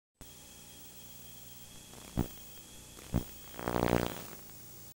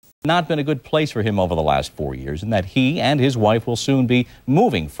Not been a good place for him over the last 4 years, and that he and his wife will soon be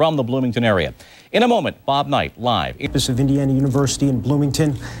moving from the Bloomington area. In a moment, Bob Knight live. Campus of Indiana University in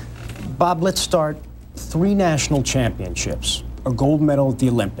Bloomington. Bob, let's start. 3 national championships, a gold medal at the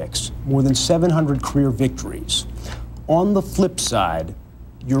Olympics, more than 700 career victories. On the flip side,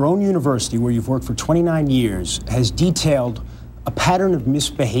 your own university, where you've worked for 29 years, has detailed a pattern of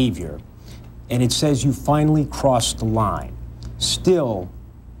misbehavior, and it says you finally crossed the line. Still,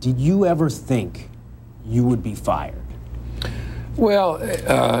 did you ever think you would be fired? Well,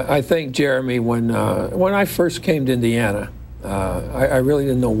 I think, Jeremy, when I first came to Indiana, I really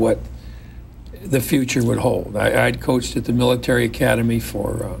didn't know what the future would hold. I'd coached at the military academy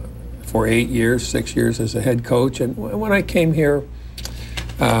for 8 years, 6 years as a head coach, and when I came here,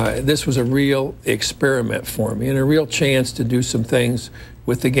 this was a real experiment for me and a real chance to do some things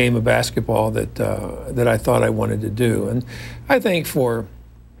with the game of basketball that I thought I wanted to do. And I think for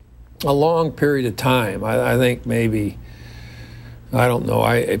a long period of time, I think maybe, I don't know,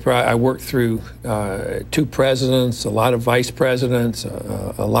 I worked through 2 presidents, a lot of vice presidents,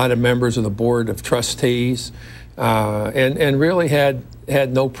 a lot of members of the board of trustees, and really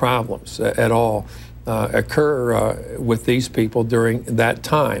had no problems at all occur with these people during that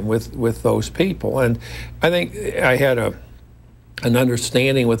time with those people. And I think I had an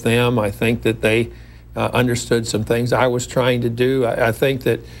understanding with them. I think that they understood some things I was trying to do. I think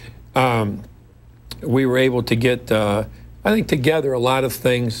that we were able to get, I think, together a lot of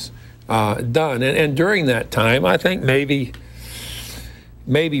things done. And during that time, I think maybe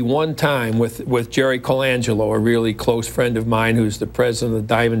one time with Jerry Colangelo, a really close friend of mine who's the president of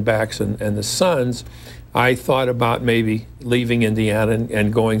the Diamondbacks and the Suns, I thought about maybe leaving Indiana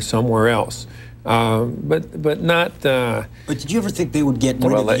and going somewhere else. But not. But did you ever think they would get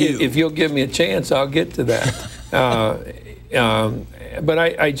rid of you? If you'll give me a chance, I'll get to that. But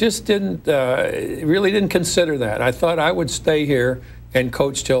I just really didn't consider that. I thought I would stay here and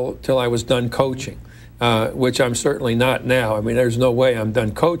coach till I was done coaching, which I'm certainly not now. I mean, there's no way I'm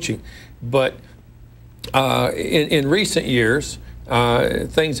done coaching. But in recent years,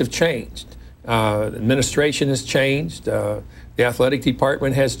 things have changed. Administration has changed. The athletic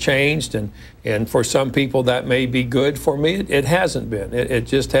department has changed, and for some people that may be good. For me, it hasn't been. It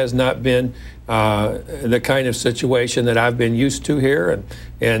just has not been the kind of situation that I've been used to here,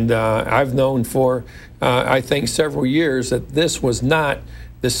 and I've known for I think several years that this was not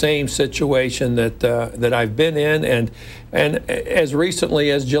the same situation that I've been in, and as recently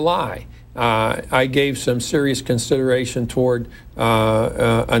as July, I gave some serious consideration toward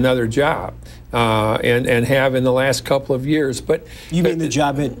another job, and have in the last couple of years. But you mean the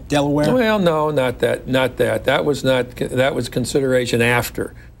job at Delaware? Well, no, not that. That was consideration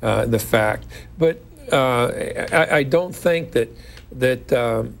after the fact. But I don't think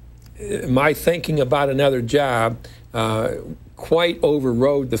that my thinking about another job quite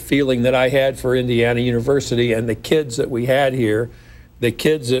overrode the feeling that I had for Indiana University and the kids that we had here, the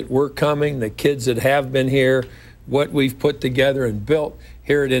kids that were coming, the kids that have been here, what we've put together and built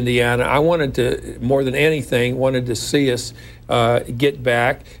here at Indiana. I wanted to, more than anything, wanted to see us get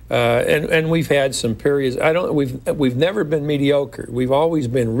back, and we've had some periods. We've never been mediocre. We've always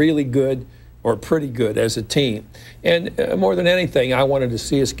been really good or pretty good as a team. And more than anything, I wanted to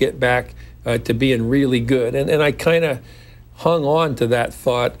see us get back to being really good. And I kind of hung on to that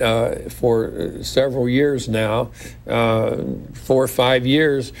thought for several years now, 4 or 5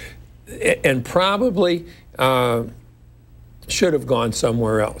 years, and probably should have gone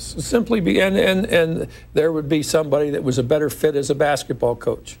somewhere else. And there would be somebody that was a better fit as a basketball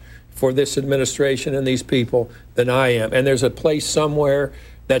coach for this administration and these people than I am. And there's a place somewhere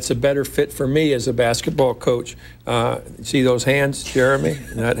that's a better fit for me as a basketball coach. See those hands, Jeremy?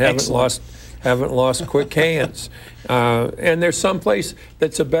 That haven't lost quick hands. And there's some place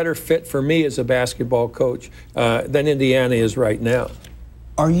that's a better fit for me as a basketball coach than Indiana is right now.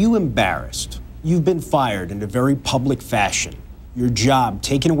 Are you embarrassed? You've been fired in a very public fashion. Your job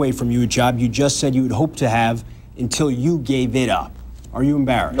taken away from you, a job you just said you would hope to have until you gave it up. Are you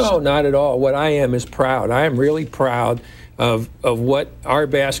embarrassed? No, not at all. What I am is proud. I am really proud of what our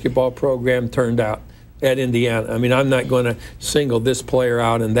basketball program turned out at Indiana. I mean, I'm not going to single this player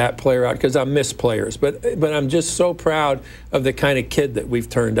out and that player out because I miss players, but I'm just so proud of the kind of kid that we've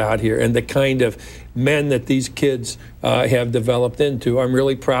turned out here and the kind of men that these kids have developed into. I'm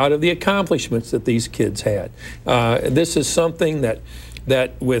really proud of the accomplishments that these kids had. This is something that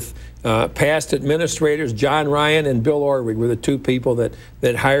with past administrators, John Ryan and Bill Orwig were the 2 people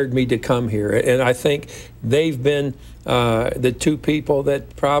that hired me to come here. And I think they've been the 2 people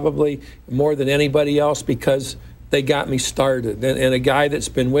that probably more than anybody else, because they got me started. And a guy that's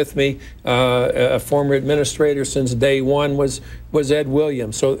been with me, a former administrator since day one, was Ed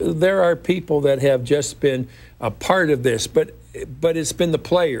Williams. So there are people that have just been a part of this, but it's been the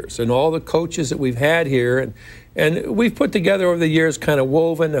players and all the coaches that we've had here, and we've put together over the years, kind of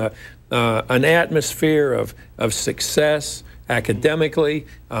woven an atmosphere of success, academically,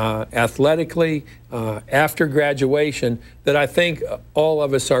 athletically, after graduation, that I think all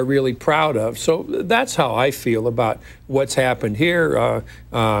of us are really proud of. So that's how I feel about what's happened here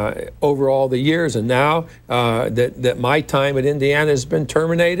over all the years. And now that my time at Indiana has been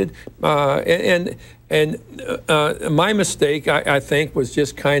terminated, and my mistake, I think, was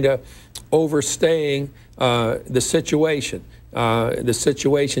just kind of overstaying the situation. The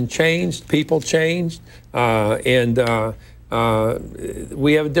situation changed, people changed, and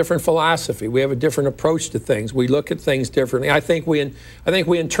we have a different philosophy. We have a different approach to things. We look at things differently. I think we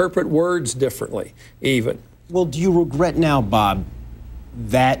interpret words differently, even. Well, do you regret now, Bob,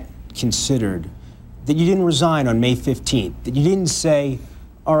 that considered, that you didn't resign on May 15th, that you didn't say,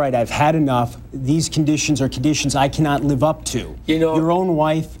 all right, I've had enough. These conditions are conditions I cannot live up to. You know, your own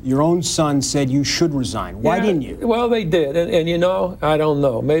wife, your own son said you should resign. Why didn't you? Well, they did. And you know, I don't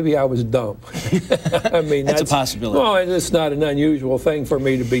know. Maybe I was dumb. I mean, that's a possibility. Well, it's not an unusual thing for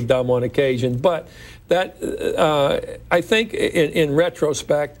me to be dumb on occasion. But that, I think in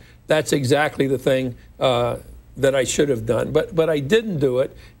retrospect, that's exactly the thing that I should have done. But I didn't do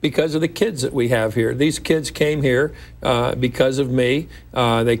it because of the kids that we have here. These kids came here because of me.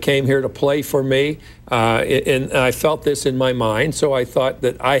 They came here to play for me, and I felt this in my mind, so I thought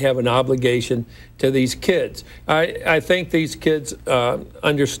that I have an obligation to these kids. I think these kids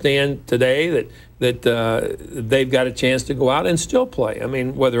understand today that they've got a chance to go out and still play. I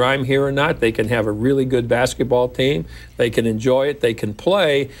mean, whether I'm here or not, they can have a really good basketball team. They can enjoy it. They can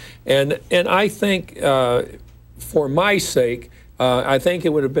play. And I think for my sake, I think it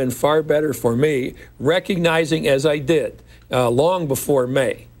would have been far better for me, recognizing as I did long before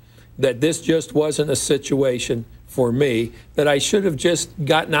May, that this just wasn't a situation for me, that I should have just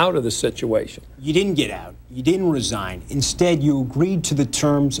gotten out of the situation. You didn't get out. You didn't resign. Instead, you agreed to the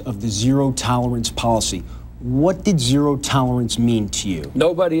terms of the zero-tolerance policy. What did zero tolerance mean to you?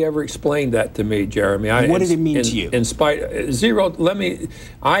 Nobody ever explained that to me, Jeremy. What did it mean to you?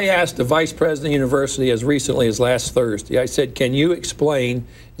 I asked the vice president of the university as recently as last Thursday. I said, can you explain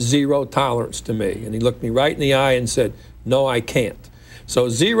zero tolerance to me? And he looked me right in the eye and said, no, I can't. So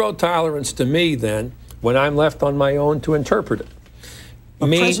zero tolerance to me then, when I'm left on my own to interpret it. But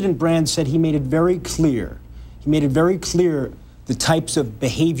President Brand said he made it very clear. He made it very clear the types of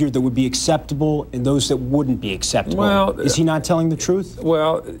behavior that would be acceptable and those that wouldn't be acceptable. Well, is he not telling the truth?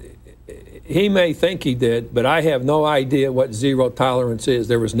 Well, he may think he did, but I have no idea what zero tolerance is.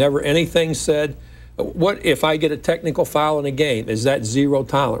 There was never anything said. What if I get a technical foul in a game? Is that zero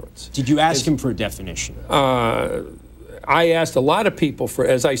tolerance? Did you ask him for a definition? I asked a lot of people for,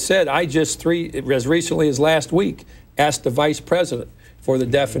 as I said, I just as recently as last week, asked the vice president for the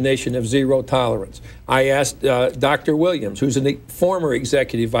definition of zero tolerance. I asked Dr. Williams, who's a former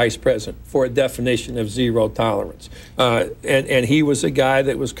executive vice president, for a definition of zero tolerance. And he was a guy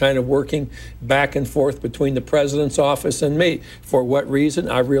that was kind of working back and forth between the president's office and me. For what reason,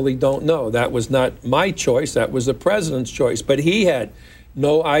 I really don't know. That was not my choice. That was the president's choice. But he had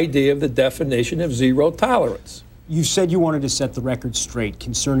no idea of the definition of zero tolerance. You said you wanted to set the record straight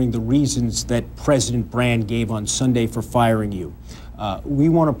concerning the reasons that President Brand gave on Sunday for firing you. We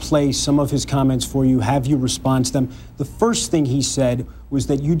want to play some of his comments for you, have you respond to them. The first thing he said was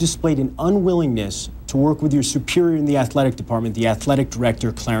that you displayed an unwillingness to work with your superior in the athletic department, the athletic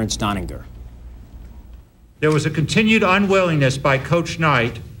director, Clarence Doninger. There was a continued unwillingness by Coach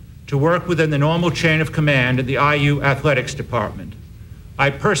Knight to work within the normal chain of command in the IU athletics department. I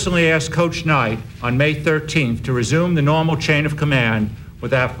personally asked Coach Knight on May 13th to resume the normal chain of command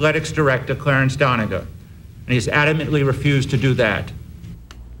with athletics director Clarence Doninger, and he's adamantly refused to do that.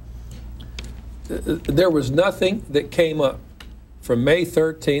 There was nothing that came up from May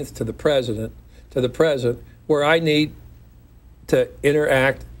 13th to the president where I need to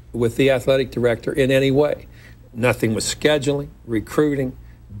interact with the athletic director in any way. Nothing was scheduling, recruiting,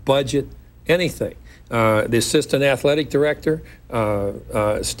 budget, anything. The assistant athletic director,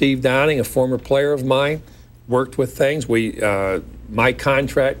 Steve Downing, a former player of mine, worked with things. My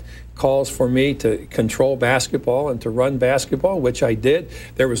contract calls for me to control basketball and to run basketball, which I did.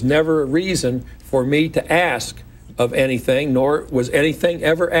 There was never a reason for me to ask of anything, nor was anything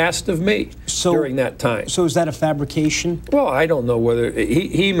ever asked of me during that time. So is that a fabrication? Well, I don't know whether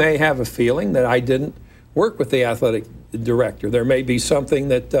he may have a feeling that I didn't work with the athletic director. There may be something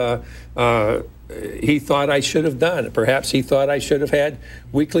that he thought I should have done. Perhaps he thought I should have had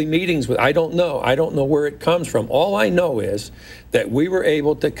weekly meetings with. I don't know. I don't know where it comes from. All I know is that we were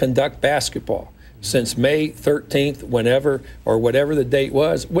able to conduct basketball since May 13th, whenever or whatever the date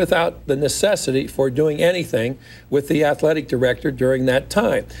was, without the necessity for doing anything with the athletic director during that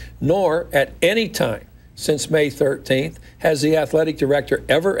time. Nor at any time since May 13th has the athletic director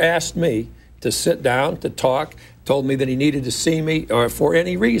ever asked me to sit down, to talk, told me that he needed to see me, or for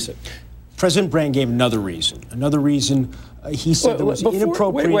any reason. President Brand gave another reason. Another reason he said there was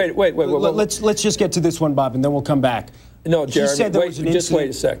inappropriate. Wait. Let's just get to this one, Bob, and then we'll come back. No, Jeremy, said there was an just wait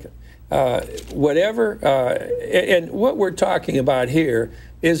a second. And what we're talking about here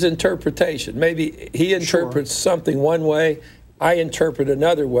is interpretation. Maybe he interprets something one way, I interpret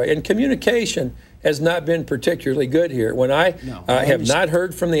another way. And communication has not been particularly good here. When I have not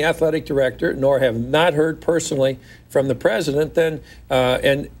heard from the athletic director, nor have not heard personally from the president, then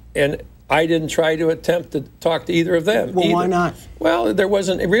and I didn't try to attempt to talk to either of them. Well, why not? Well, there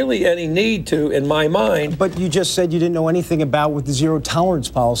wasn't really any need to, in my mind. But you just said you didn't know anything about what the zero tolerance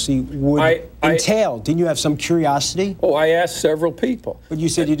policy would entail. Didn't you have some curiosity? Oh, I asked several people. But you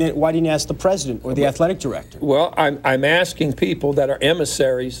said you didn't. Why didn't you ask the president or the athletic director? Well, I'm asking people that are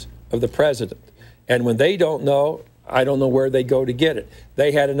emissaries of the president. And when they don't know, I don't know where they go to get it.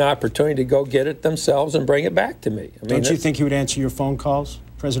 They had an opportunity to go get it themselves and bring it back to me. I mean, don't you think he would answer your phone calls,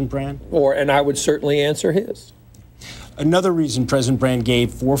 President Brand? And I would certainly answer his. Another reason President Brand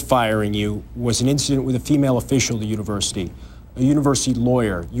gave for firing you was an incident with a female official at the university, a university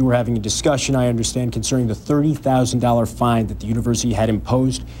lawyer. You were having a discussion, I understand, concerning the $30,000 fine that the university had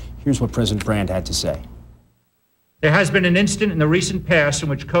imposed. Here's what President Brand had to say. There has been an incident in the recent past in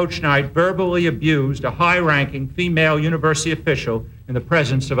which Coach Knight verbally abused a high-ranking female university official in the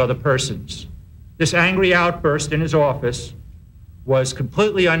presence of other persons. This angry outburst in his office was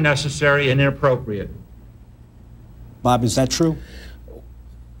completely unnecessary and inappropriate. Bob, is that true?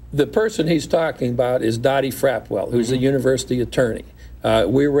 The person he's talking about is Dottie Frapwell, who's a university attorney.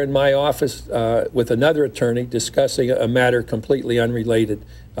 We were in my office with another attorney discussing a matter completely unrelated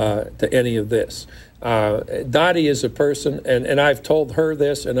to any of this. Dottie is a person, and I've told her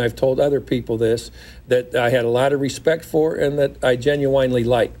this, and I've told other people this, that I had a lot of respect for and that I genuinely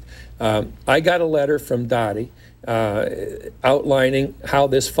liked. I got a letter from Dottie outlining how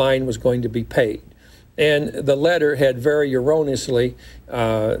this fine was going to be paid. And the letter had very erroneously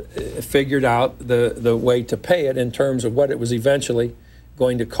figured out the way to pay it in terms of what it was eventually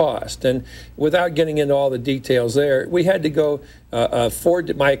going to cost. And without getting into all the details there, we had to go,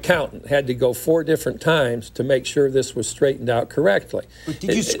 my accountant had to go 4 different times to make sure this was straightened out correctly. But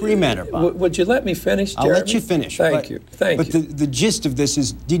did you scream at her, Bob? Would you let me finish, Jeremy? I'll let you finish. Thank you. But the gist of this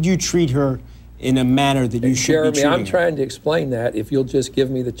is, did you treat her in a manner that you should be treating her? Jeremy, I'm trying to explain that if you'll just give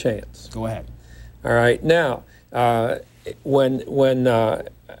me the chance. Go ahead. All right. Now, when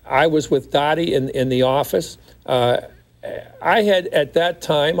I was with Dottie in the office, I had, at that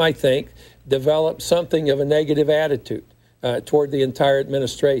time, I think, developed something of a negative attitude toward the entire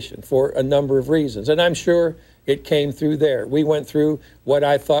administration for a number of reasons. And I'm sure it came through there. We went through what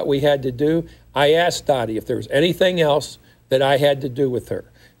I thought we had to do. I asked Dottie if there was anything else that I had to do with her.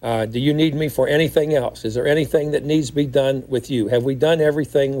 Do you need me for anything else? Is there anything that needs to be done with you? Have we done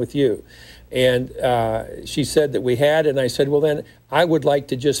everything with you? And she said that we had, and I said, well, then I would like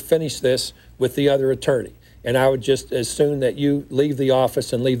to just finish this with the other attorney. And I would just, as soon that you leave the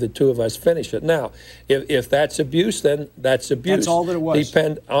office and leave the 2 of us, finish it. Now, if that's abuse, then that's abuse. That's all that it was.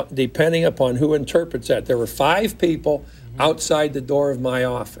 Depending upon who interprets that. There were 5 people outside the door of my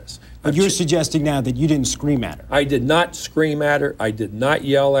office. But you're suggesting now that you didn't scream at her. I did not scream at her. I did not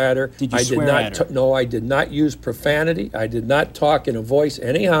yell at her. Did you swear at her? No, I did not use profanity. I did not talk in a voice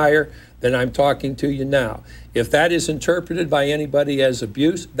any higher than I'm talking to you now. If that is interpreted by anybody as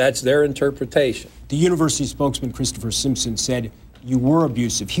abuse, that's their interpretation. The university spokesman, Christopher Simpson, said you were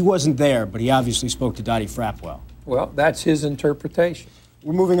abusive. He wasn't there, but he obviously spoke to Dottie Frapwell. Well, that's his interpretation.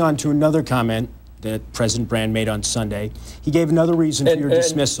 We're moving on to another comment that President Brand made on Sunday. He gave another reason for your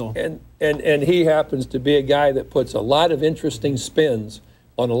dismissal. And he happens to be a guy that puts a lot of interesting spins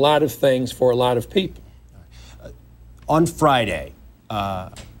on a lot of things for a lot of people. On Friday,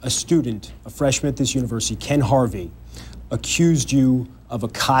 a student, a freshman at this university, Ken Harvey, accused you of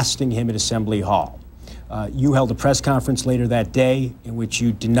accosting him at Assembly Hall. You held a press conference later that day in which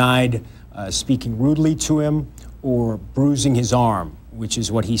you denied speaking rudely to him or bruising his arm, which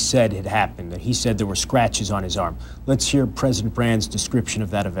is what he said had happened, that he said there were scratches on his arm. Let's hear President Brand's description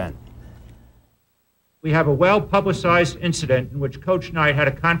of that event. We have a well-publicized incident in which Coach Knight had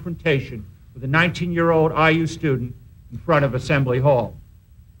a confrontation with a 19-year-old IU student in front of Assembly Hall.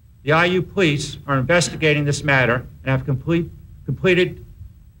 The IU police are investigating this matter and have completed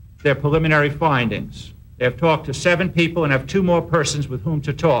their preliminary findings. They have talked to 7 people and have 2 more persons with whom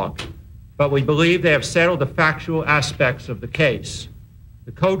to talk, but we believe they have settled the factual aspects of the case.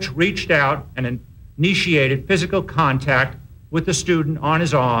 The coach reached out and initiated physical contact with the student on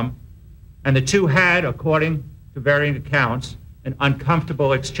his arm, and the 2 had, according to varying accounts, an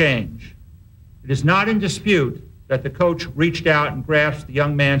uncomfortable exchange. It is not in dispute that the coach reached out and grasped the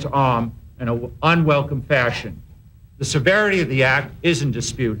young man's arm in an unwelcome fashion. The severity of the act is in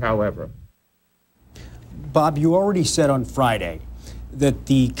dispute, however. Bob, you already said on Friday that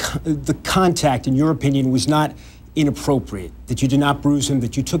the contact, in your opinion, was not inappropriate, that you did not bruise him,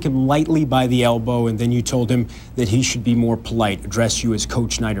 that you took him lightly by the elbow, and then you told him that he should be more polite, address you as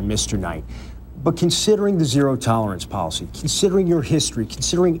Coach Knight or Mr. Knight. But considering the zero tolerance policy, considering your history,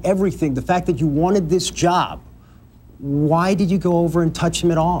 considering everything, the fact that you wanted this job, why did you go over and touch him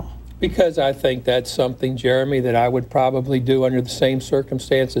at all? Because I think that's something, Jeremy, that I would probably do under the same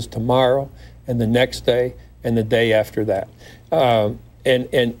circumstances tomorrow and the next day and the day after that.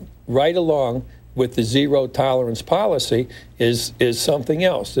 And right along with the zero tolerance policy is something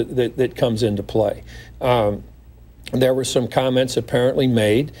else that comes into play. There were some comments apparently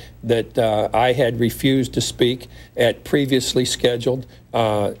made that I had refused to speak at previously scheduled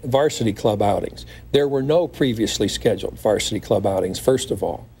varsity club outings. There were no previously scheduled varsity club outings, first of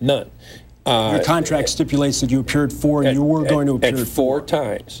all, none. Your contract stipulates that you appeared 4 and you were going to appear at 4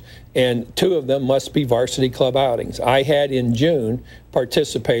 times. And 2 of them must be varsity club outings. I had in June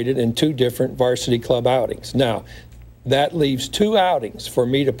participated in 2 different varsity club outings. Now, that leaves 2 outings for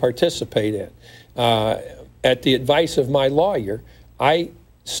me to participate in. At the advice of my lawyer, I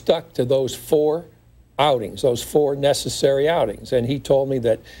stuck to those 4 outings, those 4 necessary outings. And he told me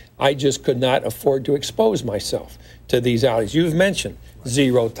that I just could not afford to expose myself to these outings. You've mentioned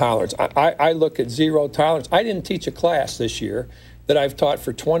zero tolerance. I look at zero tolerance. I didn't teach a class this year that I've taught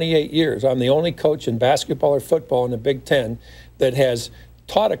for 28 years. I'm the only coach in basketball or football in the Big Ten that has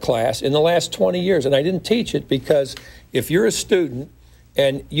taught a class in the last 20 years. And I didn't teach it because if you're a student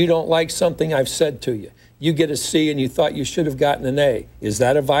and you don't like something I've said to you, you get a C and you thought you should have gotten an A. Is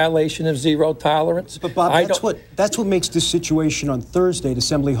that a violation of zero tolerance? But Bob, that's what makes this situation on Thursday at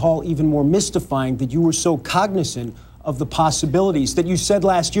Assembly Hall even more mystifying, that you were so cognizant of the possibilities, that you said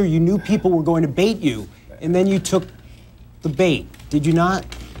last year you knew people were going to bait you, and then you took the bait. Did you not?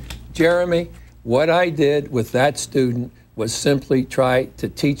 Jeremy, what I did with that student was simply try to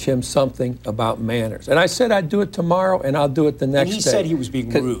teach him something about manners. And I said I'd do it tomorrow, and I'll do it the next day. And he said he was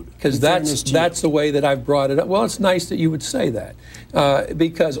being rude. Because that's the way that I've brought it up. Well, it's nice that you would say that.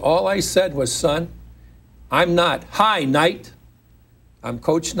 Because all I said was, son, I'm not, hi, Knight. I'm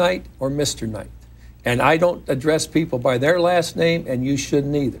Coach Knight or Mr. Knight. And I don't address people by their last name, and you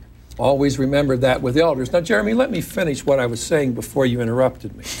shouldn't either. Always remember that with elders. Now, Jeremy, let me finish what I was saying before you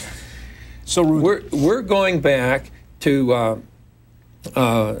interrupted me. So rude. We're going back to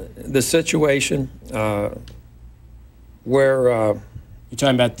the situation where you're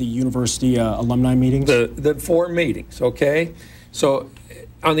talking about the university alumni meetings? The 4 meetings, okay? So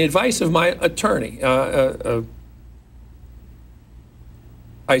on the advice of my attorney,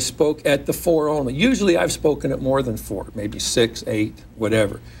 I spoke at the 4 only. Usually I've spoken at more than 4, maybe 6, 8,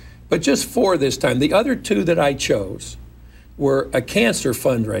 whatever. But just 4 this time. The other 2 that I chose were a cancer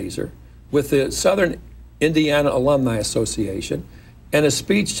fundraiser with the Southern Indiana Alumni Association and a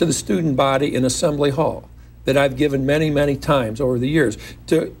speech to the student body in Assembly Hall that I've given many, many times over the years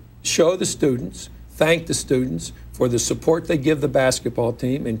to show the students, thank the students for the support they give the basketball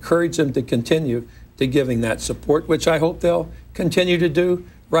team, encourage them to continue to giving that support, which I hope they'll continue to do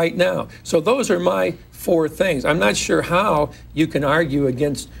right now. So those are my 4 things. I'm not sure how you can argue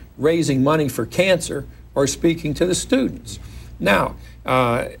against raising money for cancer or speaking to the students. Now,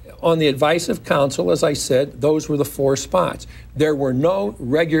 on the advice of counsel, as I said, those were the 4 spots. There were no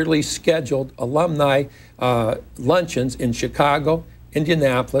regularly scheduled alumni luncheons in Chicago,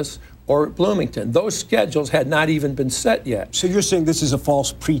 Indianapolis, or Bloomington. Those schedules had not even been set yet. So you're saying this is a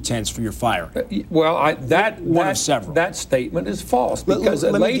false pretense for your firing? Well, that statement is false, because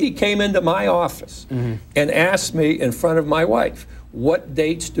a lady came into my office and asked me in front of my wife, what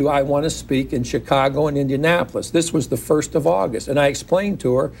dates do I want to speak in Chicago and Indianapolis? This was the 1st of August, and I explained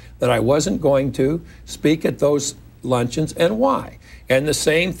to her that I wasn't going to speak at those luncheons and why. And the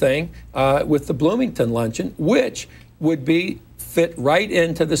same thing with the Bloomington luncheon, which would fit right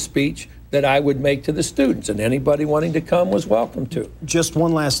into the speech that I would make to the students, and anybody wanting to come was welcome to. Just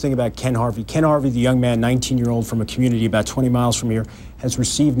one last thing about Ken Harvey. Ken Harvey, the young man, 19-year-old from a community about 20 miles from here, has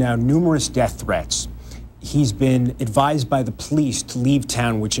received now numerous death threats. He's been advised by the police to leave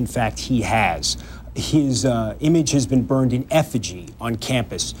town, which in fact he has. His image has been burned in effigy on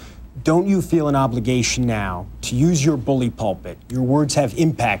campus. Don't you feel an obligation now to use your bully pulpit? Your words have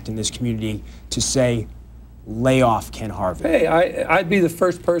impact in this community to say, lay off Ken Harvey. Hey, I'd be the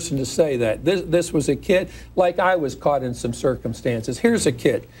first person to say that. This was a kid, like I was caught in some circumstances. Here's a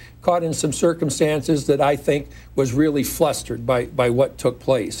kid caught in some circumstances that I think was really flustered by what took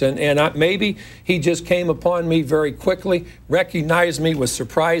place. And maybe he just came upon me very quickly, recognized me, was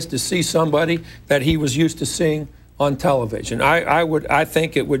surprised to see somebody that he was used to seeing on television. I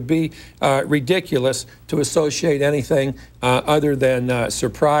think it would be ridiculous to associate anything other than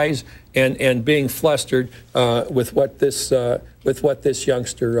surprise and being flustered with what this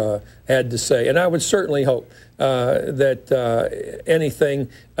youngster had to say. And I would certainly hope that anything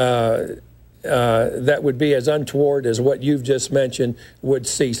that would be as untoward as what you've just mentioned would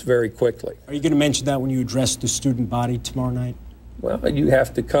cease very quickly. Are you going to mention that when you address the student body tomorrow night? Well, you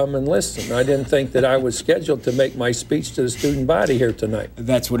have to come and listen. I didn't think that I was scheduled to make my speech to the student body here tonight.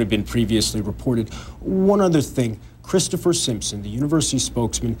 That's what had been previously reported. One other thing, Christopher Simpson, the university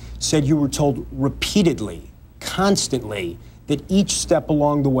spokesman, said you were told repeatedly, constantly, that each step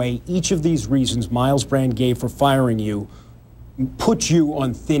along the way, each of these reasons Miles Brand gave for firing you, put you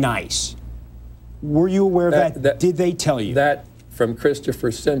on thin ice. Were you aware of that? Did they tell you? That from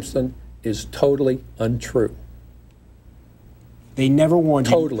Christopher Simpson is totally untrue. They never warned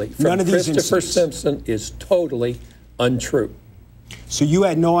you. Totally. None of these Christopher incidents. Simpson is totally untrue. So you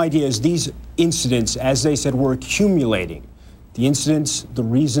had no idea as these incidents, as they said, were accumulating. The incidents, the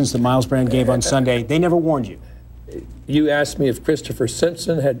reasons that Miles Brand gave on Sunday, they never warned you. You asked me if Christopher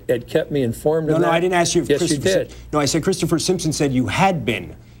Simpson had kept me informed of that? No, I didn't ask you if yes, Christopher you did. No, I said Christopher Simpson said you had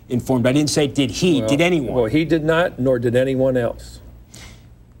been informed. I didn't say did he, did anyone. Well, he did not, nor did anyone else.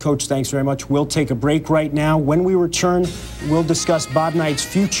 Coach, thanks very much. We'll take a break right now. When we return, we'll discuss Bob Knight's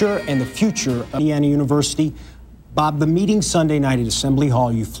future and the future of Indiana University. Bob, the meeting Sunday night at Assembly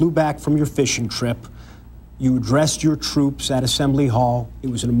Hall, you flew back from your fishing trip. You addressed your troops at Assembly Hall.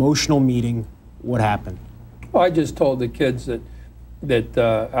 It was an emotional meeting. What happened? Well, I just told the kids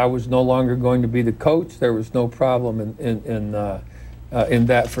that I was no longer going to be the coach. There was no problem in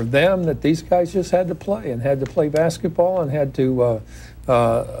that for them, that these guys just had to play basketball and had to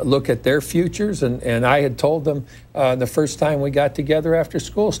look at their futures. And I had told them the first time we got together after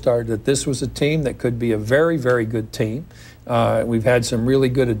school started that this was a team that could be a very, very good team. We've had some really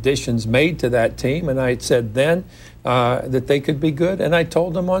good additions made to that team, and I had said then that they could be good, and I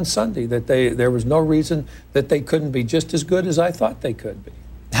told them on Sunday that there was no reason that they couldn't be just as good as I thought they could be.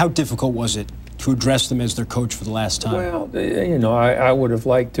 How difficult was it to address them as their coach for the last time? Well, you know, I would have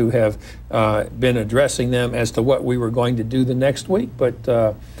liked to have been addressing them as to what we were going to do the next week, but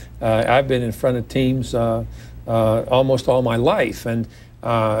I've been in front of teams almost all my life, and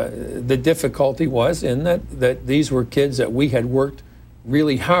the difficulty was in that these were kids that we had worked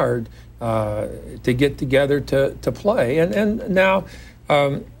really hard to get together to play. And now,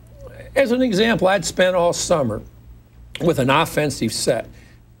 as an example, I'd spent all summer with an offensive set.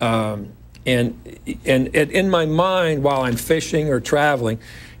 And in my mind, while I'm fishing or traveling,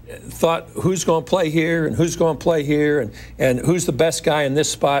 thought who's going to play here and who's going to play here and who's the best guy in this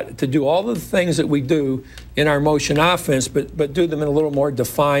spot, to do all of the things that we do in our motion offense, but do them in a little more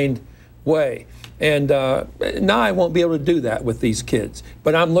defined way. And now I won't be able to do that with these kids,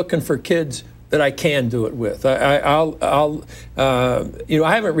 but I'm looking for kids that I can do it with. You know,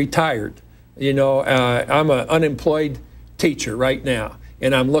 I haven't retired. You know, I'm an unemployed teacher right now,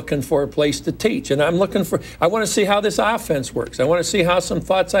 and I'm looking for a place to teach. And I want to see how this offense works. I want to see how some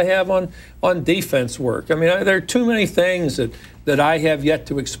thoughts I have on defense work. I mean, there are too many things that I have yet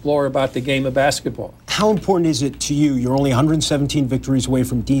to explore about the game of basketball. How important is it to you? You're only 117 victories away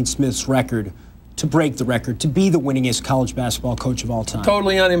from Dean Smith's record, to break the record, to be the winningest college basketball coach of all time.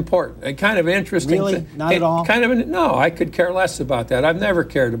 Totally unimportant. And kind of interesting. Really? Not at all? No, I could care less about that. I've never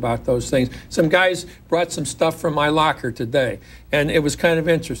cared about those things. Some guys brought some stuff from my locker today, and it was kind of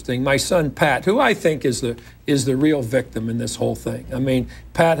interesting. My son, Pat, who I think is the real victim in this whole thing. I mean,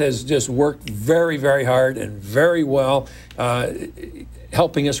 Pat has just worked very, very hard and very well,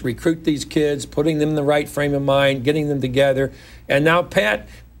 helping us recruit these kids, putting them in the right frame of mind, getting them together. And now Pat,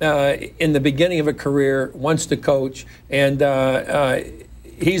 in the beginning of a career, wants to coach, and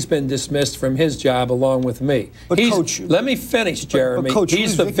he's been dismissed from his job along with me. But Coach, let me finish, Jeremy. But Coach,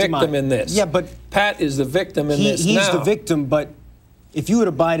 he's the victim in this. Yeah, but Pat is the victim in this. He's the victim, but if you had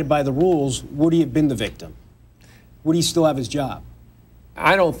abided by the rules, would he have been the victim? Would he still have his job?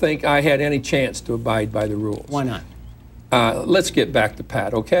 I don't think I had any chance to abide by the rules. Why not? Let's get back to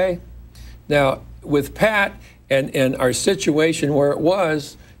Pat, okay? Now, with Pat and our situation where it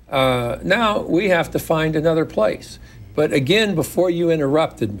was, now we have to find another place. But again, before you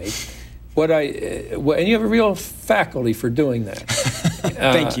interrupted me, and you have a real faculty for doing that.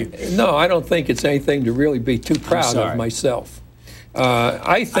 Thank you. No, I don't think it's anything to really be too proud of myself.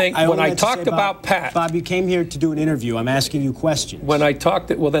 I think when I talked about Pat... Bob, you came here to do an interview. I'm asking you questions. When I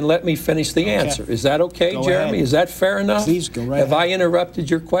talked... Well, then let me finish the answer. Is that okay, Go Jeremy? ahead. Is that fair enough? Please, go right Have ahead. I interrupted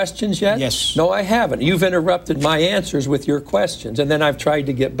your questions yet? Yes. No, I haven't. You've interrupted my answers with your questions, and then I've tried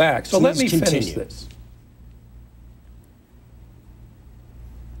to get back. So let me finish this.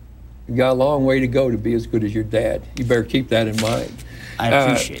 You got a long way to go to be as good as your dad. You better keep that in mind. I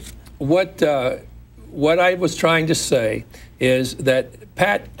appreciate it. What I was trying to say is that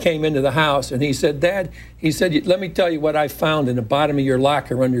Pat came into the house and he said, Dad, he said, let me tell you what I found in the bottom of your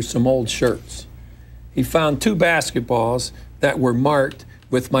locker under some old shirts. He found 2 basketballs that were marked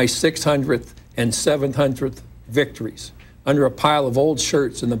with my 600th and 700th victories under a pile of old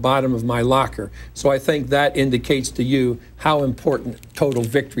shirts in the bottom of my locker. So I think that indicates to you how important total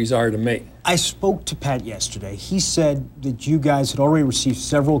victories are to me. I spoke to Pat yesterday. He said that you guys had already received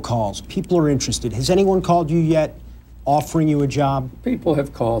several calls. People are interested. Has anyone called you yet offering you a job? People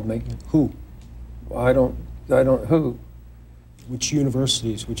have called me. Who? I don't, who? Which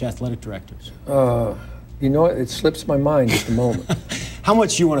universities? Which athletic directors? You know what? It slips my mind at the moment. How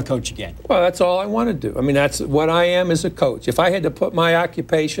much do you want to coach again? Well, that's all I want to do. I mean, that's what I am as a coach. If I had to put my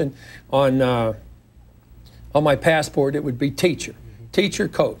occupation on my passport, it would be teacher. Teacher,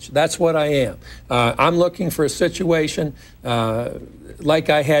 coach. That's what I am. I'm looking for a situation like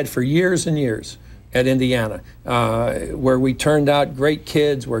I had for years and years at Indiana, where we turned out great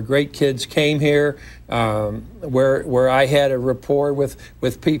kids, where great kids came here, where I had a rapport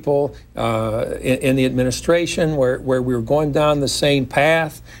with people in the administration, where we were going down the same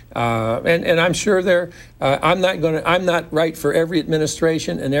path, and I'm sure I'm not right for every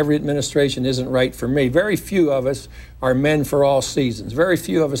administration, and every administration isn't right for me. Very few of us are men for all seasons. Very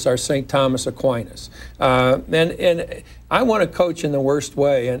few of us are St. Thomas Aquinas, and I want to coach in the worst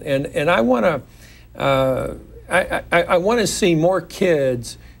way, and I want to. I want to see more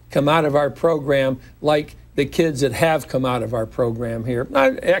kids come out of our program like the kids that have come out of our program here.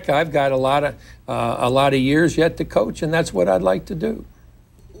 Heck, I've got a lot of years yet to coach, and that's what I'd like to do.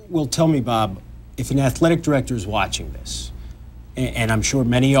 Well, tell me, Bob, if an athletic director is watching this, and I'm sure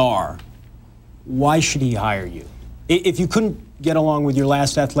many are, why should he hire you? If you couldn't get along with your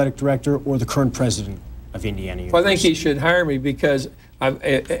last athletic director or the current president of Indiana University? Well, I think he should hire me because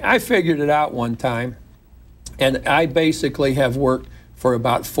I figured it out one time, and I basically have worked for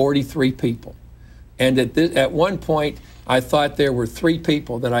about 43 people. And at one point, I thought there were 3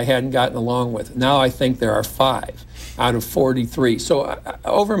 people that I hadn't gotten along with. Now I think there are 5 out of 43. So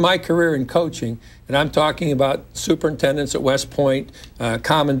over my career in coaching, and I'm talking about superintendents at West Point,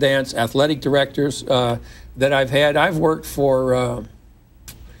 commandants, athletic directors that I've worked for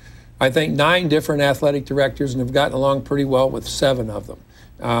I think 9 different athletic directors and have gotten along pretty well with 7 of them.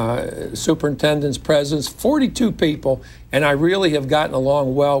 Superintendents, presidents, 42 people, and I really have gotten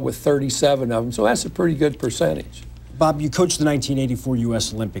along well with 37 of them. So that's a pretty good percentage. Bob, you coached the 1984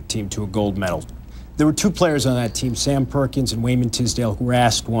 U.S. Olympic team to a gold medal. There were 2 players on that team, Sam Perkins and Wayman Tisdale, who were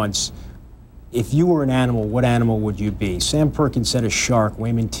asked once, if you were an animal, what animal would you be? Sam Perkins said a shark.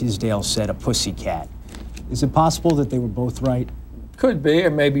 Wayman Tisdale said a pussycat. Is it possible that they were both right? Could be, or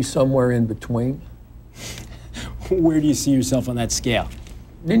maybe somewhere in between. Where do you see yourself on that scale?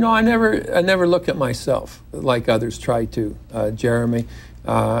 You know, I never look at myself like others try to, Jeremy.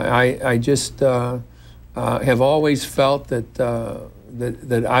 I just have always felt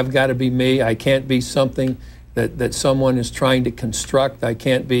that I've got to be me. I can't be something that someone is trying to construct. I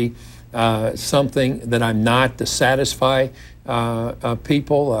can't be something that I'm not to satisfy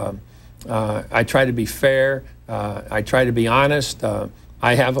people. I try to be fair. I try to be honest.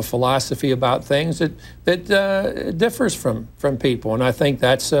 I have a philosophy about things that differs from people, and I think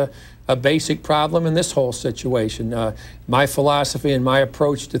that's a basic problem in this whole situation. My philosophy and my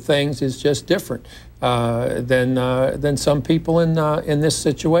approach to things is just different than some people in this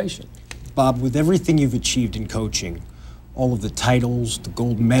situation. Bob, with everything you've achieved in coaching, all of the titles, the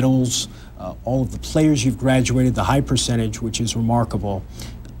gold medals, all of the players you've graduated, the high percentage, which is remarkable,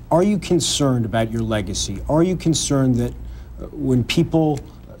 are you concerned about your legacy? Are you concerned that when people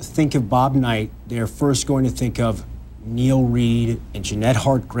think of Bob Knight, they're first going to think of Neil Reed and Jeanette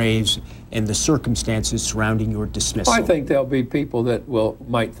Hart-Graves and the circumstances surrounding your dismissal? Well, I think there'll be people that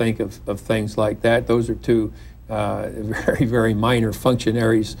might think of things like that. Those are 2 very, very minor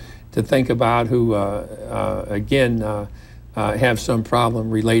functionaries to think about who, again, have some problem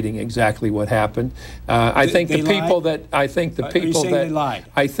relating exactly what happened. I think the people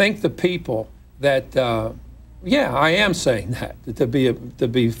that yeah, I am saying that to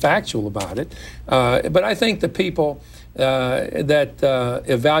be factual about it. But I think the people that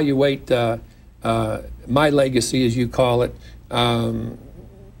evaluate my legacy, as you call it,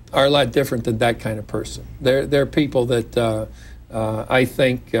 are a lot different than that kind of person. They're people that I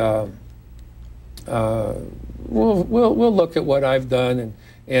think we'll look at what I've done,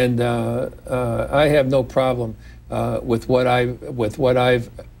 and I have no problem with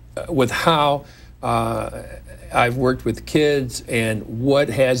how I've worked with kids and what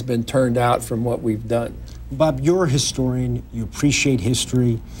has been turned out from what we've done. Bob, you're a historian. You appreciate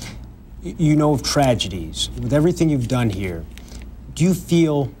history. You know of tragedies. With everything you've done here, do you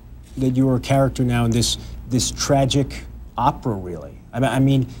feel that you're a character now in this tragic opera, really? I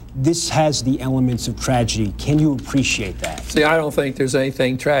mean, this has the elements of tragedy. Can you appreciate that? See, I don't think there's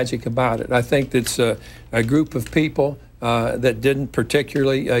anything tragic about it. I think it's a group of people that didn't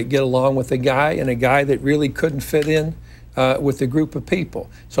particularly get along with a guy, and a guy that really couldn't fit in with the group of people.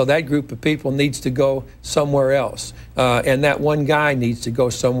 So that group of people needs to go somewhere else, and that one guy needs to go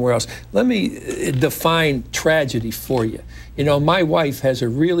somewhere else. Let me define tragedy for you. You know, my wife has a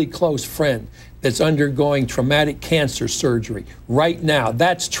really close friend that's undergoing traumatic cancer surgery right now.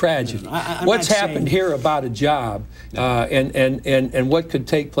 That's tragedy. What's happened here about a job and what could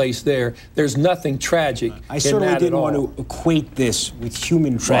take place there, there's nothing tragic I certainly didn't want to equate this with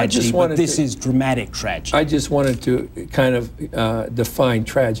human tragedy, but this is dramatic tragedy. I just wanted to kind of define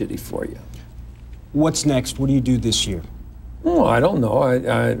tragedy for you. What's next? What do you do this year? Oh, I don't know.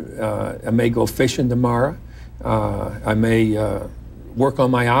 I may go fishing tomorrow. I may work on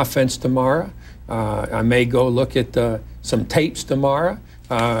my offense tomorrow. I may go look at some tapes tomorrow.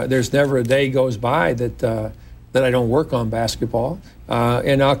 There's never a day goes by that I don't work on basketball,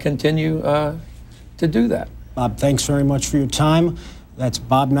 and I'll continue to do that. Bob, thanks very much for your time. That's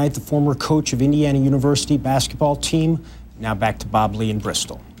Bob Knight, the former coach of Indiana University basketball team. Now back to Bob Lee in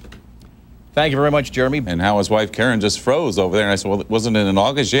Bristol. Thank you very much, Jeremy. And how his wife Karen just froze over there. And I said, well, wasn't it in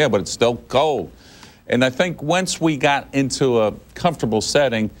August? Yeah, but it's still cold. And I think once we got into a comfortable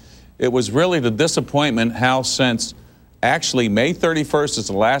setting, it was really the disappointment how since actually May 31st is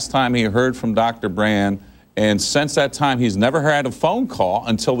the last time he heard from Dr. Brand, and since that time he's never had a phone call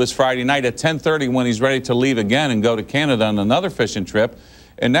until this Friday night at 10:30 when he's ready to leave again and go to Canada on another fishing trip.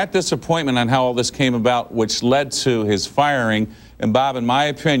 And that disappointment on how all this came about, which led to his firing, and Bob, in my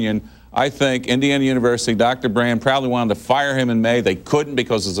opinion, I think Indiana University, Dr. Brand probably wanted to fire him in May. They couldn't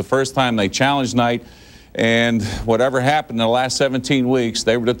because it's the first time they challenged Knight. And whatever happened in the last 17 weeks,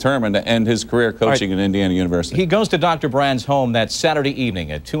 they were determined to end his career coaching at Indiana University. He goes to Dr. Brand's home that Saturday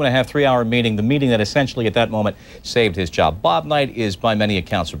evening, a 2.5, 3-hour meeting, the meeting that essentially at that moment saved his job. Bob Knight is, by many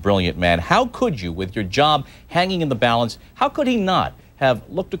accounts, a brilliant man. How could you, with your job hanging in the balance, how could he not have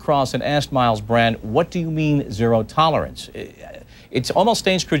looked across and asked Miles Brand, what do you mean zero tolerance? It's almost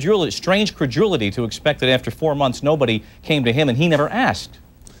strange credulity to expect that after 4 months nobody came to him and he never asked.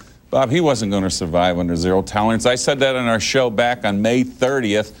 Bob, he wasn't going to survive under zero tolerance. I said that on our show back on May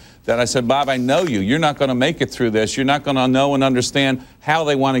 30th, that I said, Bob, I know you. You're not going to make it through this. You're not going to know and understand how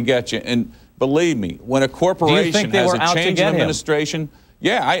they want to get you. And believe me, when a corporation has a change in administration,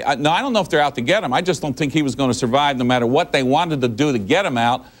 yeah, no, I don't know if they're out to get him. I just don't think he was going to survive no matter what they wanted to do to get him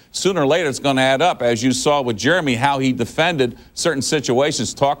out. Sooner or later, it's going to add up, as you saw with Jeremy, how he defended certain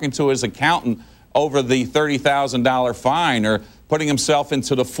situations, talking to his accountant over the $30,000 fine, or putting himself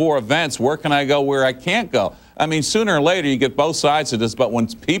into the 4 events. Where can I go where I can't go? I mean, sooner or later, you get both sides of this, but when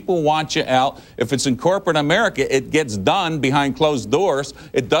people want you out, if it's in corporate America, it gets done behind closed doors.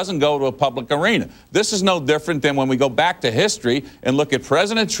 It doesn't go to a public arena. This is no different than when we go back to history and look at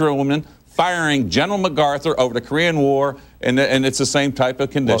President Truman firing General MacArthur over the Korean War, and it's the same type of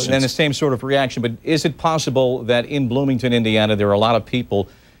conditions. Well, and the same sort of reaction, but is it possible that in Bloomington, Indiana, there are a lot of people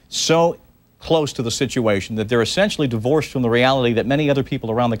so close to the situation that they're essentially divorced from the reality that many other people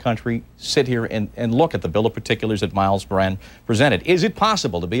around the country sit here and look at the bill of particulars that Miles Brand presented? Is it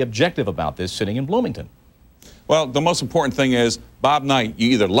possible to be objective about this sitting in Bloomington? Well, the most important thing is Bob Knight. You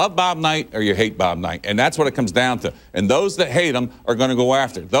either love Bob Knight or you hate Bob Knight, and that's what it comes down to. And those that hate him are going to go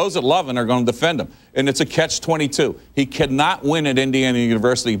after. Those that love him are going to defend him. And it's a catch-22. He cannot win at Indiana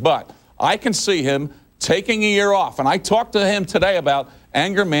University, but I can see him taking a year off. And I talked to him today about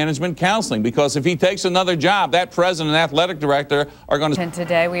anger management counseling, because if he takes another job, that president and athletic director are going to...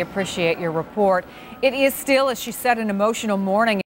 Today, we appreciate your report. It is still, as she said, an emotional morning.